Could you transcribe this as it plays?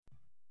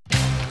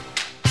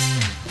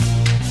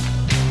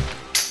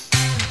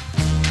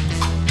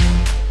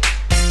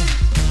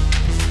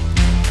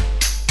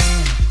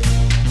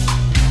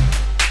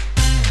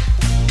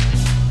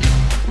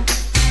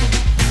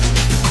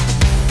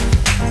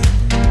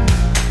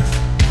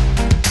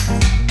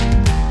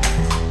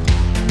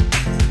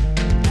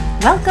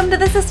Welcome to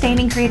the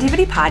Sustaining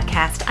Creativity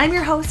Podcast. I'm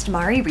your host,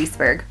 Mari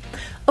Riesberg.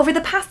 Over the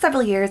past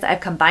several years,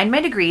 I've combined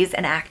my degrees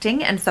in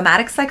acting and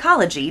somatic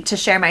psychology to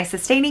share my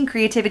sustaining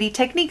creativity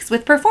techniques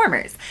with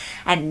performers.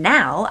 And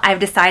now I've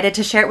decided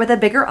to share it with a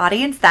bigger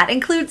audience that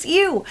includes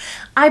you.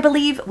 I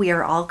believe we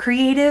are all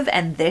creative,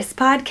 and this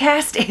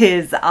podcast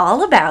is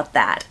all about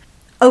that.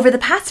 Over the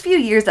past few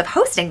years of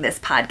hosting this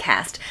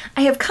podcast,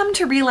 I have come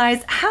to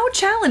realize how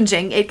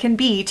challenging it can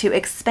be to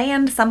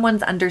expand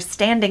someone's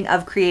understanding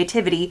of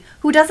creativity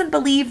who doesn't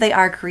believe they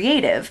are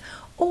creative,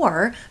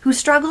 or who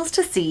struggles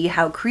to see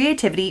how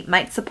creativity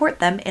might support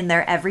them in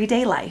their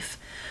everyday life.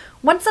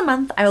 Once a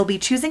month, I will be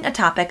choosing a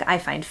topic I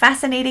find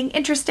fascinating,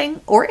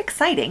 interesting, or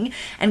exciting,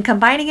 and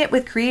combining it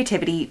with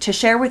creativity to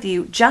share with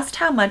you just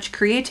how much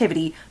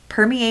creativity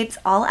permeates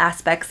all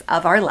aspects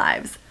of our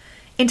lives.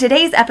 In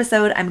today's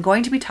episode, I'm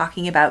going to be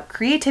talking about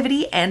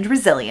creativity and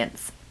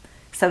resilience.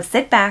 So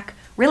sit back,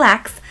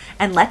 relax,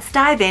 and let's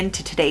dive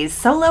into today's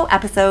solo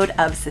episode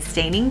of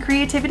Sustaining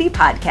Creativity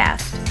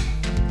Podcast.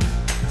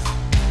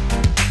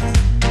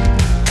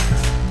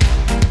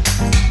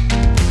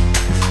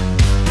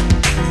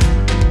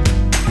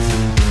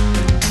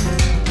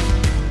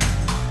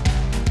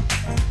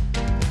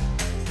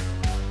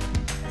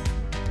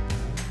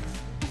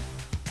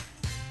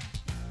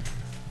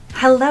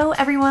 Hello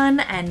everyone,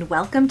 and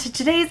welcome to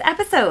today's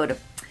episode.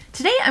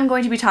 Today I'm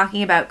going to be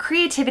talking about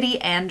creativity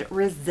and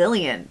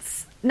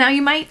resilience. Now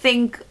you might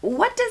think,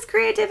 what does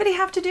creativity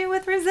have to do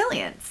with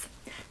resilience?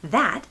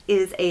 That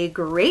is a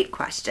great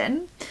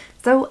question,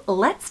 so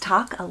let's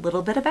talk a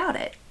little bit about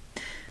it.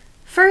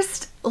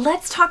 First,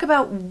 let's talk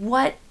about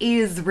what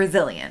is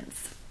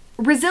resilience.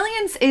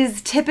 Resilience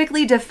is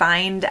typically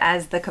defined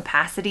as the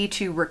capacity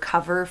to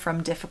recover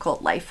from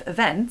difficult life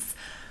events,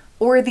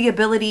 or the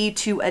ability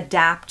to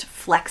adapt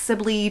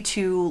flexibly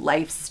to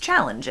life's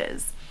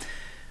challenges.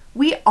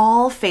 We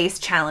all face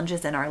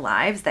challenges in our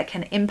lives that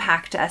can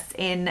impact us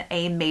in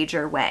a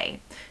major way.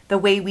 The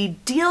way we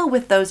deal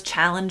with those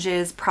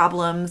challenges,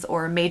 problems,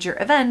 or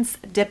major events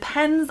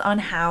depends on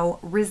how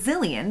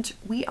resilient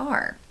we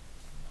are.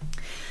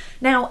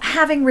 Now,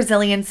 having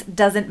resilience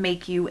doesn't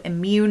make you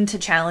immune to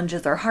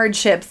challenges or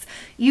hardships.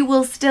 You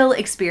will still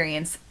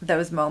experience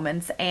those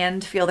moments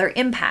and feel their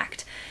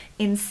impact.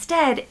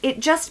 Instead, it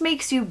just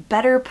makes you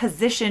better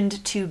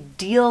positioned to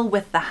deal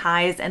with the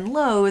highs and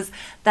lows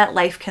that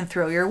life can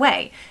throw your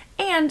way,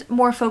 and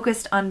more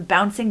focused on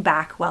bouncing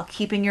back while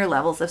keeping your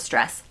levels of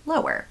stress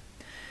lower.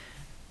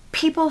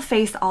 People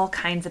face all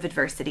kinds of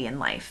adversity in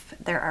life.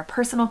 There are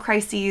personal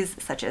crises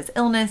such as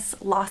illness,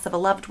 loss of a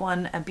loved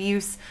one,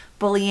 abuse,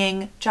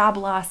 bullying, job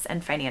loss,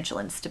 and financial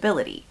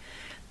instability.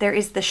 There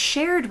is the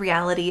shared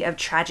reality of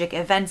tragic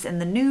events in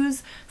the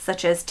news,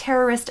 such as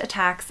terrorist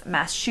attacks,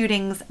 mass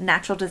shootings,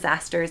 natural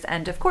disasters,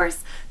 and of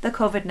course, the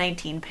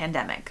COVID-19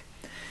 pandemic.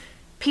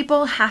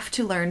 People have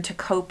to learn to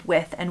cope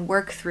with and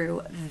work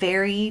through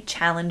very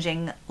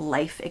challenging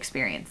life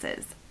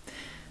experiences.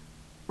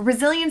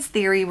 Resilience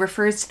theory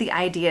refers to the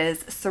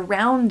ideas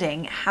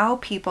surrounding how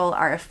people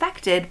are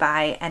affected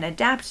by and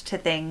adapt to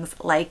things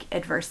like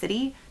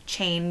adversity,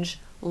 change,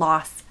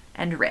 loss,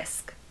 and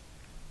risk.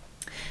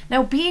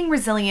 Now, being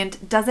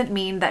resilient doesn't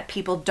mean that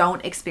people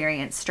don't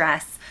experience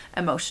stress,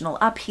 emotional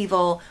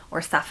upheaval,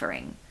 or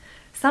suffering.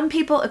 Some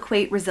people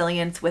equate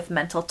resilience with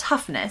mental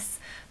toughness,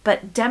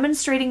 but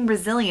demonstrating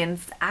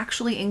resilience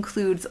actually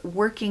includes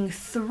working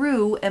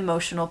through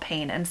emotional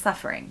pain and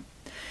suffering.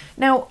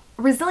 Now,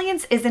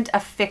 resilience isn't a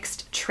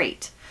fixed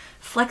trait.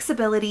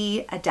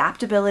 Flexibility,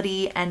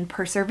 adaptability, and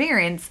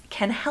perseverance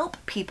can help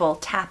people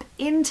tap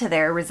into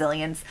their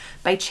resilience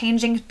by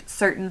changing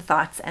certain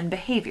thoughts and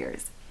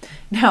behaviors.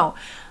 Now,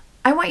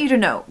 I want you to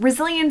know,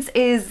 resilience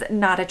is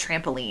not a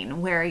trampoline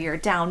where you're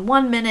down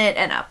 1 minute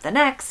and up the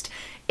next.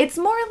 It's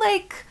more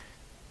like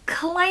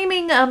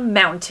climbing a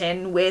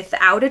mountain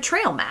without a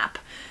trail map.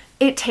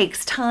 It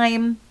takes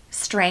time,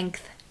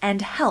 strength,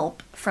 and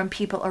help from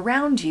people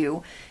around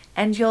you,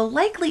 and you'll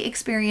likely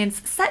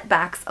experience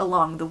setbacks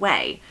along the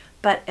way.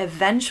 But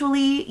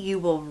eventually you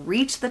will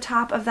reach the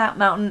top of that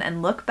mountain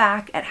and look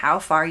back at how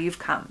far you've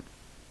come.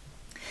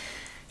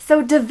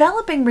 So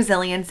developing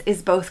resilience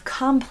is both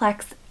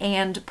complex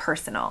and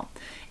personal.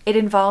 It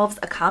involves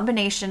a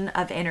combination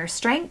of inner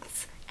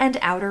strengths and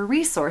outer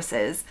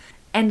resources,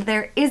 and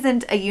there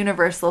isn't a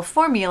universal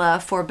formula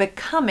for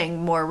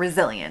becoming more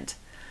resilient.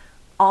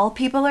 All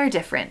people are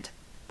different.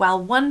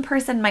 While one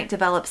person might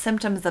develop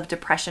symptoms of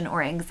depression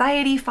or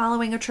anxiety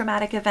following a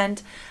traumatic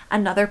event,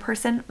 another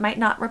person might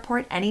not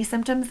report any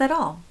symptoms at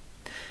all.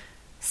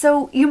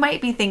 So you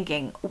might be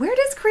thinking, where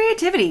does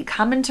creativity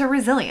come into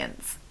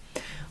resilience?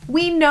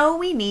 We know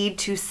we need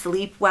to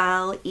sleep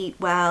well, eat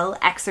well,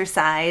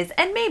 exercise,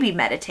 and maybe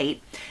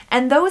meditate,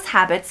 and those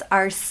habits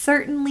are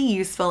certainly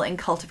useful in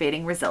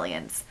cultivating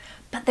resilience.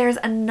 But there's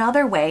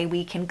another way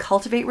we can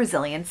cultivate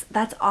resilience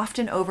that's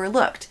often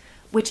overlooked,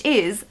 which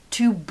is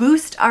to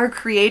boost our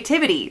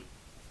creativity.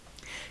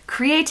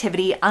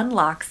 Creativity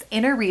unlocks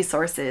inner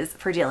resources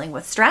for dealing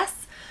with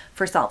stress,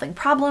 for solving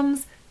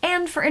problems,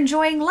 and for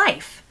enjoying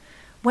life.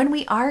 When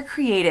we are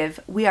creative,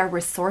 we are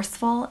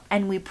resourceful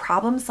and we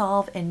problem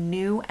solve in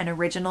new and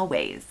original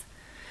ways.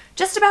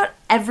 Just about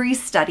every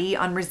study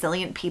on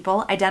resilient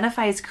people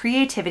identifies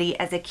creativity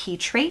as a key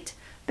trait,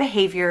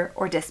 behavior,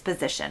 or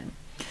disposition.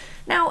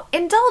 Now,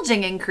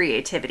 indulging in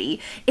creativity,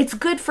 it's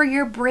good for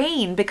your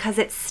brain because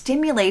it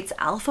stimulates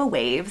alpha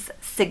waves,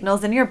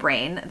 signals in your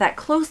brain that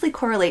closely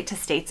correlate to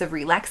states of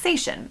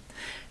relaxation.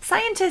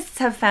 Scientists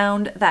have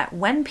found that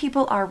when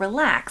people are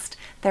relaxed,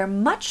 they're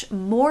much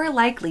more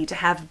likely to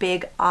have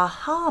big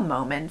aha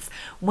moments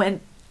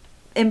when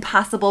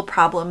impossible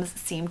problems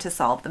seem to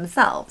solve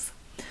themselves.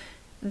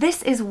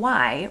 This is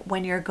why,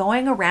 when you're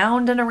going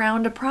around and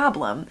around a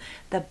problem,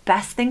 the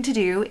best thing to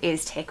do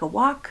is take a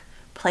walk,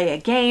 play a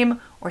game,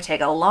 or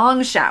take a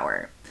long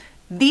shower.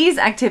 These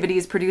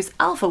activities produce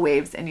alpha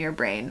waves in your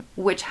brain,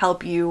 which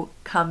help you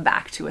come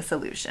back to a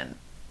solution.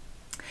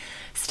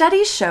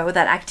 Studies show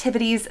that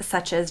activities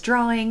such as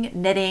drawing,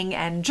 knitting,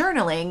 and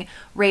journaling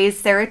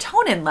raise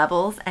serotonin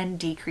levels and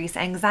decrease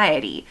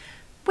anxiety,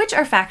 which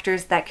are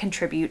factors that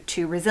contribute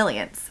to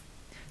resilience.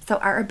 So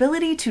our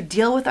ability to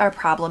deal with our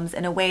problems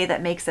in a way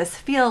that makes us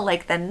feel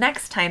like the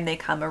next time they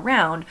come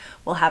around,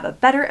 we'll have a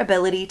better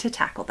ability to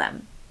tackle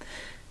them.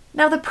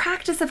 Now, the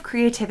practice of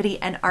creativity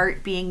and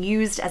art being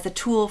used as a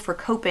tool for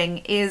coping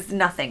is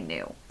nothing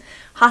new.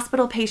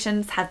 Hospital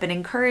patients have been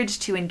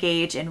encouraged to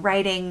engage in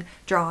writing,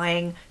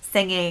 drawing,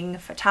 singing,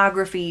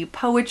 photography,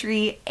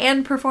 poetry,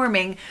 and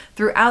performing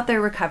throughout their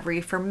recovery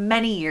for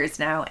many years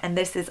now, and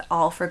this is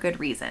all for good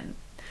reason.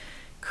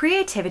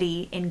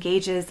 Creativity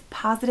engages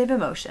positive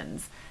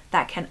emotions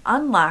that can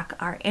unlock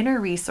our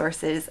inner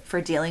resources for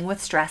dealing with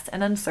stress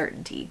and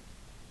uncertainty.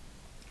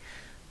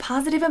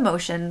 Positive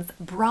emotions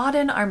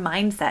broaden our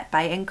mindset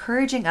by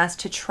encouraging us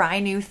to try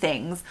new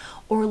things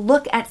or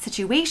look at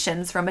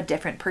situations from a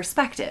different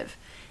perspective.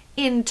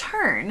 In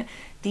turn,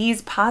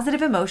 these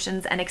positive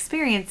emotions and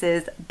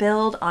experiences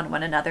build on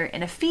one another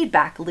in a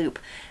feedback loop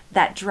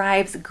that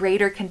drives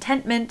greater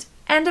contentment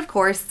and, of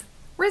course,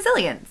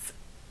 resilience.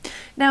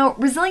 Now,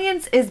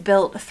 resilience is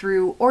built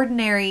through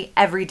ordinary,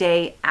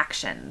 everyday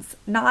actions,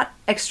 not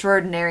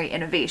extraordinary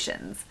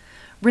innovations.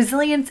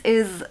 Resilience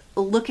is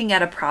looking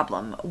at a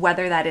problem,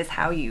 whether that is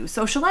how you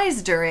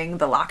socialize during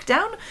the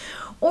lockdown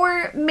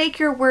or make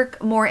your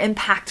work more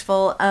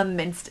impactful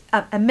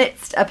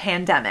amidst a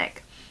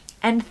pandemic,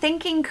 and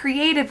thinking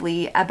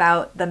creatively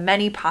about the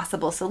many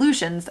possible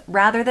solutions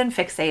rather than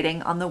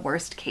fixating on the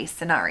worst case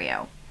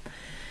scenario.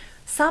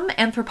 Some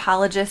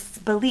anthropologists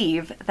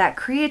believe that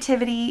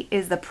creativity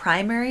is the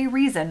primary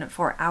reason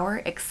for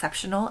our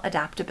exceptional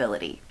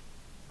adaptability.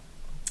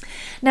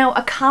 Now,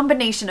 a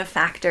combination of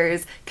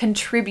factors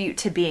contribute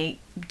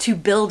to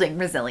building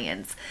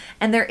resilience,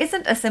 and there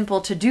isn't a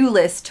simple to-do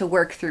list to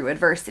work through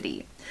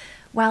adversity.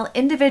 While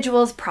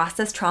individuals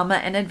process trauma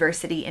and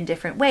adversity in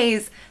different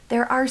ways,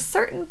 there are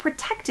certain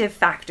protective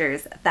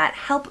factors that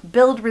help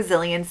build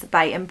resilience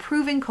by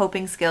improving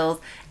coping skills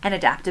and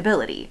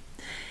adaptability.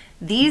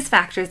 These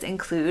factors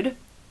include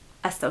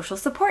a social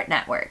support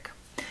network.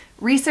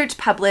 Research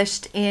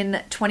published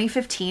in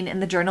 2015 in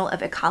the Journal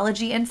of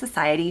Ecology and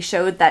Society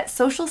showed that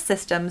social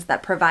systems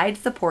that provide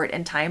support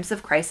in times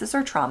of crisis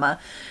or trauma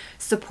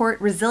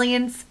support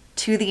resilience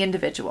to the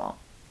individual.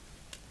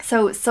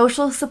 So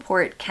social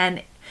support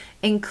can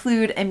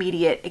include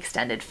immediate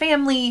extended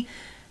family,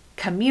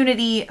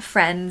 community,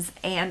 friends,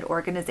 and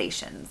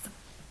organizations.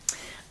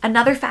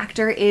 Another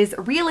factor is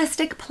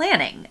realistic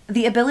planning.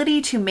 The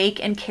ability to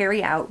make and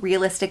carry out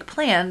realistic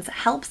plans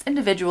helps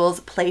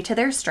individuals play to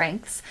their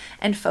strengths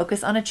and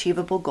focus on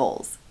achievable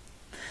goals.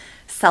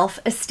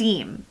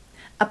 Self-esteem.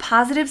 A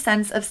positive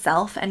sense of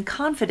self and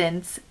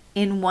confidence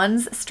in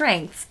one's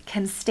strengths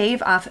can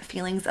stave off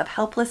feelings of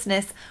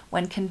helplessness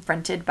when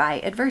confronted by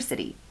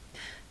adversity.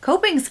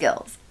 Coping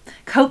skills.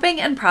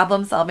 Coping and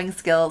problem-solving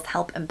skills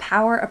help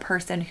empower a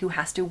person who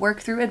has to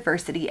work through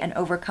adversity and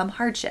overcome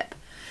hardship.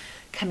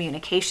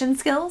 Communication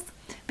skills.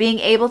 Being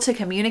able to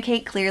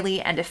communicate clearly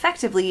and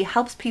effectively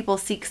helps people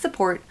seek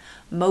support,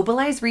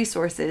 mobilize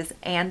resources,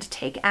 and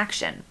take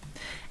action.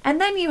 And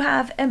then you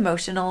have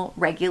emotional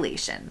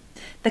regulation.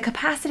 The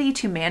capacity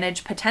to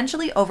manage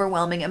potentially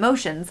overwhelming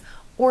emotions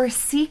or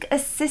seek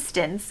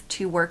assistance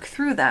to work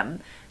through them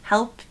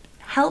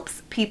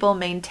helps people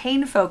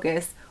maintain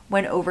focus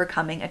when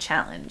overcoming a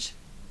challenge.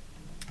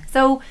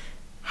 So,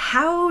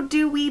 how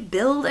do we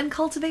build and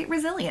cultivate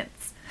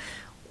resilience?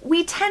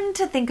 We tend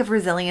to think of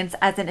resilience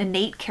as an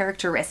innate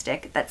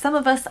characteristic that some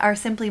of us are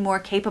simply more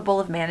capable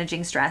of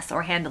managing stress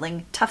or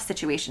handling tough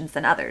situations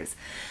than others.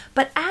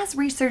 But as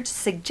research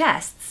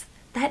suggests,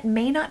 that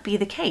may not be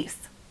the case.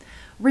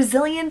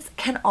 Resilience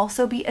can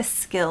also be a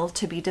skill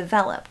to be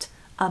developed,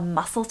 a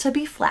muscle to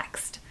be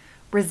flexed.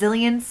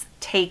 Resilience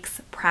takes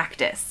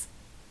practice.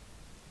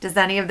 Does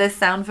any of this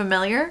sound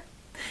familiar?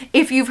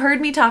 If you've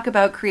heard me talk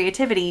about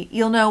creativity,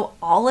 you'll know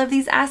all of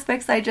these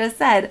aspects I just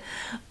said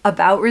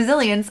about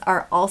resilience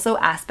are also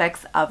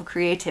aspects of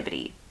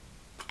creativity.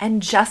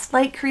 And just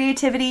like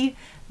creativity,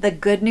 the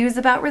good news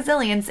about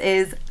resilience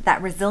is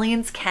that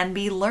resilience can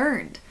be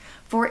learned.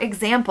 For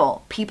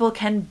example, people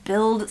can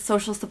build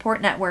social support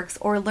networks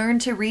or learn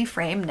to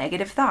reframe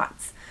negative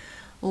thoughts.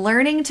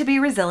 Learning to be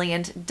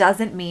resilient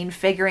doesn't mean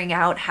figuring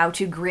out how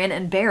to grin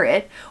and bear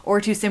it or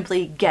to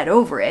simply get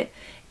over it.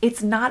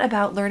 It's not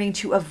about learning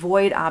to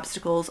avoid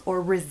obstacles or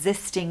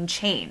resisting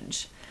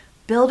change.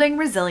 Building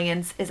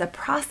resilience is a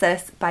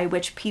process by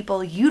which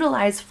people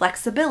utilize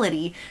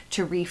flexibility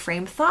to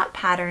reframe thought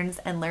patterns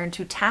and learn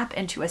to tap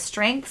into a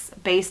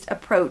strengths-based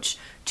approach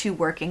to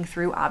working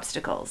through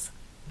obstacles.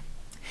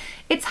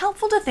 It's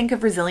helpful to think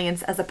of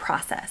resilience as a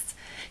process.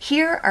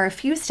 Here are a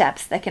few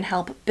steps that can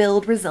help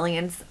build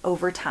resilience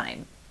over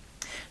time.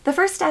 The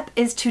first step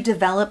is to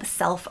develop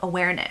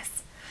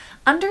self-awareness.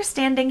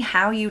 Understanding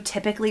how you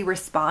typically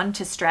respond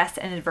to stress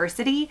and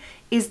adversity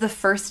is the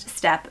first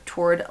step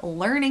toward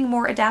learning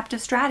more adaptive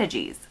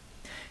strategies.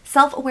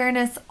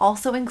 Self-awareness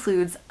also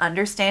includes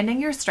understanding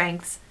your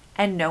strengths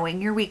and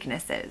knowing your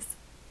weaknesses.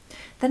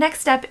 The next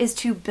step is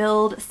to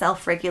build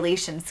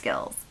self-regulation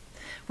skills.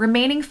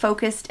 Remaining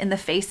focused in the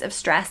face of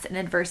stress and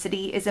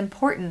adversity is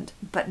important,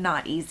 but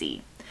not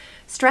easy.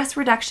 Stress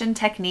reduction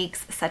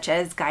techniques such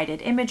as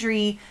guided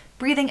imagery,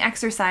 breathing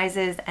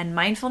exercises, and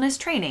mindfulness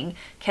training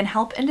can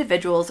help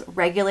individuals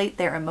regulate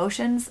their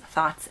emotions,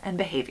 thoughts, and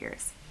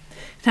behaviors.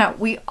 Now,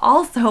 we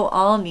also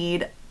all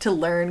need to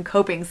learn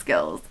coping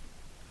skills.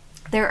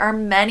 There are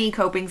many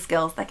coping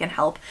skills that can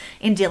help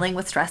in dealing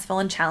with stressful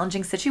and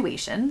challenging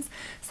situations.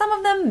 Some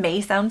of them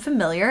may sound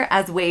familiar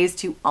as ways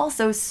to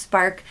also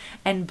spark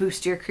and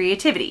boost your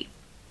creativity.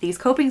 These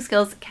coping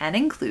skills can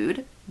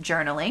include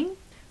journaling,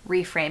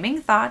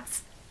 reframing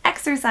thoughts,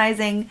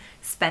 exercising,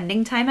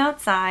 spending time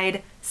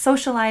outside,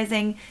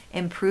 socializing,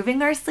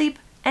 improving our sleep,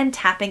 and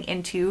tapping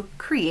into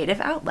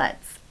creative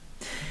outlets.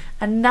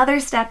 Another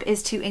step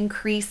is to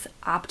increase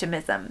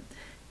optimism.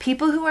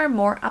 People who are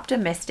more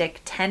optimistic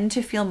tend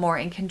to feel more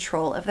in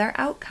control of their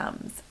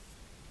outcomes.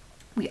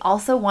 We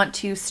also want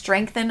to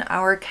strengthen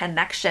our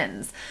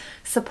connections.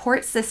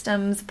 Support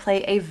systems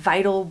play a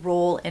vital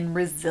role in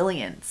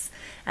resilience.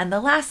 And the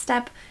last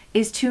step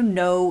is to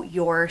know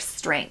your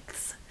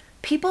strengths.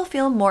 People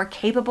feel more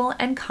capable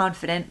and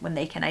confident when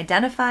they can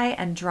identify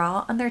and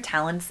draw on their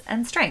talents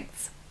and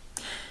strengths.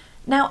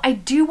 Now, I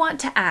do want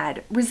to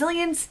add,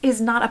 resilience is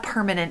not a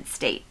permanent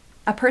state.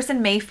 A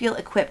person may feel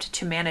equipped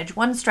to manage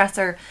one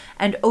stressor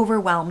and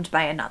overwhelmed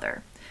by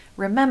another.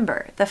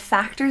 Remember the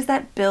factors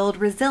that build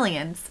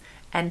resilience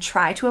and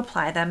try to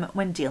apply them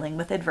when dealing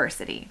with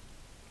adversity.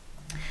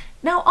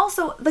 Now,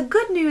 also, the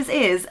good news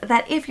is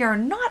that if you're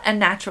not a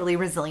naturally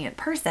resilient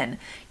person,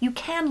 you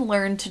can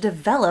learn to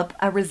develop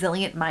a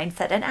resilient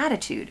mindset and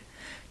attitude.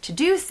 To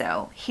do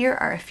so, here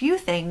are a few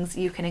things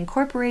you can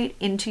incorporate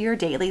into your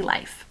daily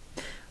life.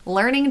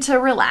 Learning to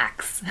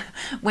relax.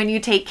 When you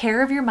take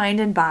care of your mind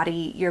and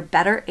body, you're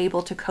better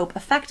able to cope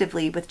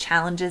effectively with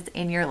challenges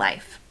in your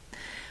life.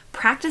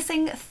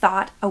 Practicing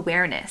thought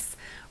awareness.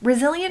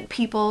 Resilient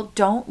people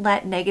don't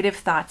let negative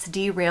thoughts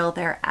derail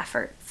their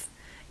efforts.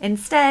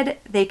 Instead,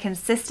 they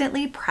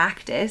consistently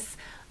practice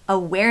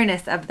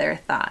awareness of their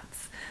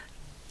thoughts.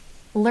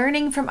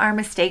 Learning from our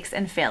mistakes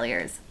and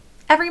failures.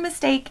 Every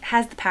mistake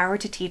has the power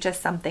to teach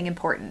us something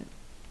important.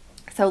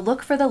 So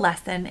look for the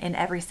lesson in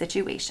every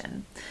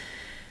situation.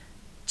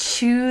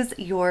 Choose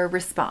your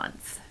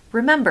response.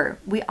 Remember,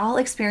 we all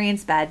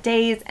experience bad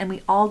days and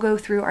we all go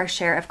through our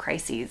share of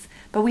crises,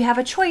 but we have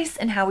a choice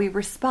in how we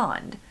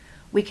respond.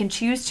 We can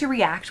choose to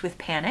react with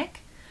panic,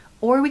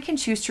 or we can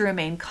choose to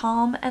remain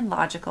calm and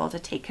logical to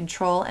take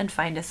control and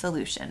find a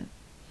solution.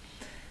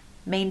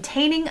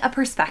 Maintaining a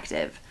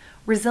perspective.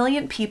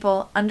 Resilient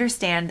people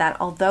understand that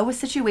although a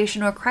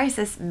situation or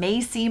crisis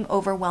may seem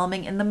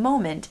overwhelming in the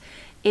moment,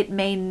 it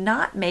may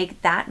not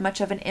make that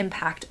much of an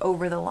impact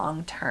over the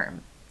long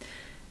term.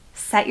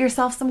 Set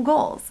yourself some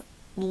goals.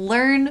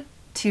 Learn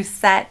to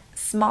set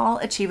small,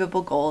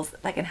 achievable goals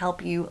that can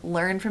help you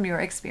learn from your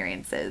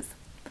experiences.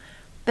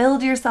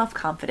 Build your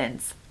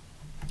self-confidence.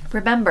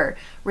 Remember,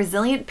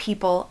 resilient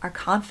people are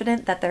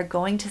confident that they're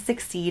going to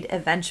succeed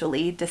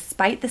eventually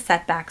despite the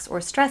setbacks or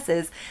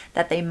stresses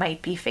that they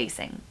might be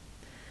facing.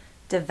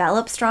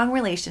 Develop strong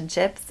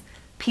relationships.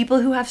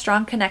 People who have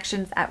strong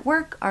connections at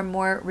work are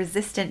more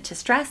resistant to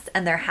stress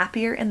and they're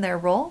happier in their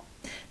role.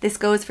 This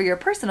goes for your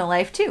personal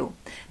life too.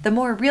 The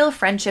more real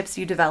friendships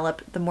you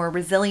develop, the more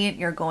resilient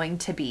you're going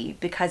to be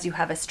because you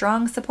have a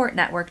strong support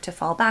network to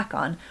fall back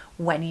on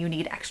when you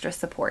need extra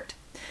support.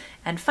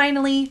 And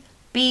finally,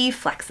 be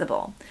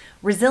flexible.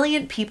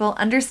 Resilient people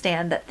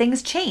understand that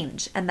things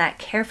change and that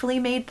carefully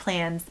made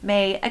plans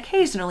may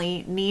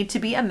occasionally need to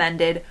be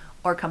amended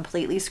or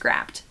completely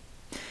scrapped.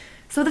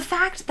 So the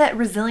fact that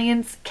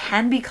resilience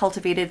can be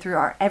cultivated through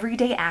our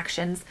everyday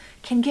actions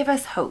can give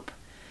us hope.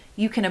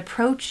 You can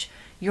approach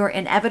your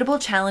inevitable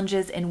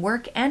challenges in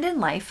work and in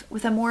life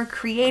with a more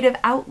creative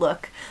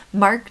outlook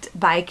marked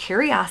by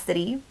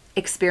curiosity,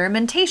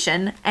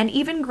 experimentation, and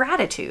even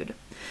gratitude.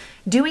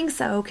 Doing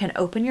so can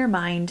open your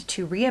mind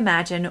to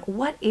reimagine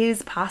what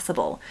is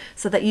possible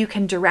so that you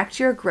can direct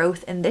your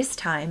growth in this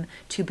time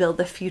to build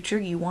the future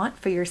you want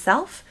for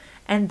yourself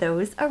and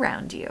those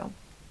around you.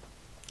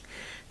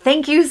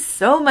 Thank you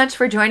so much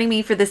for joining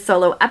me for this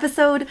solo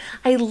episode.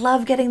 I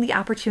love getting the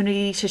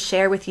opportunity to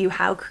share with you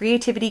how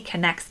creativity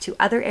connects to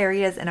other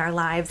areas in our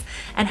lives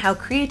and how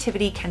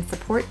creativity can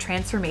support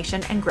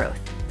transformation and growth.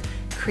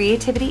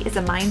 Creativity is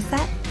a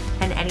mindset,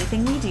 and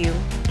anything we do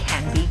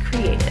can be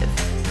creative.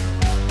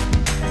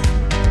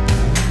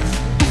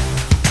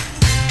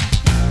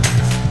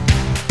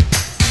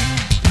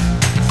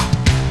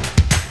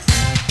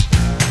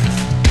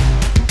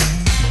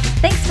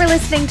 Thanks for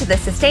listening to the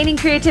Sustaining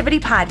Creativity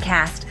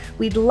Podcast.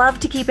 We'd love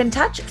to keep in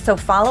touch, so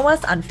follow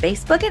us on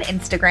Facebook and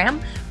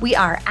Instagram. We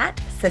are at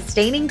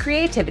Sustaining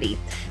Creativity.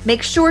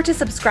 Make sure to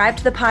subscribe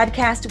to the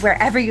podcast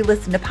wherever you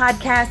listen to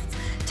podcasts.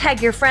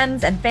 Tag your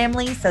friends and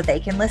family so they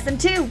can listen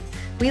too.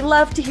 We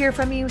love to hear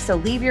from you, so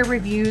leave your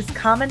reviews,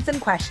 comments,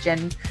 and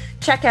questions.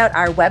 Check out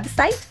our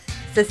website,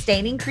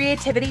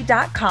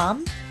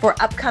 sustainingcreativity.com, for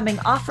upcoming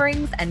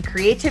offerings and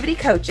creativity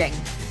coaching.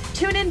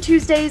 Tune in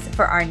Tuesdays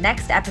for our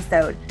next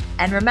episode.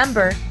 And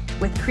remember,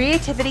 with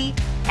creativity,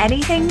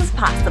 anything's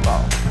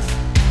possible.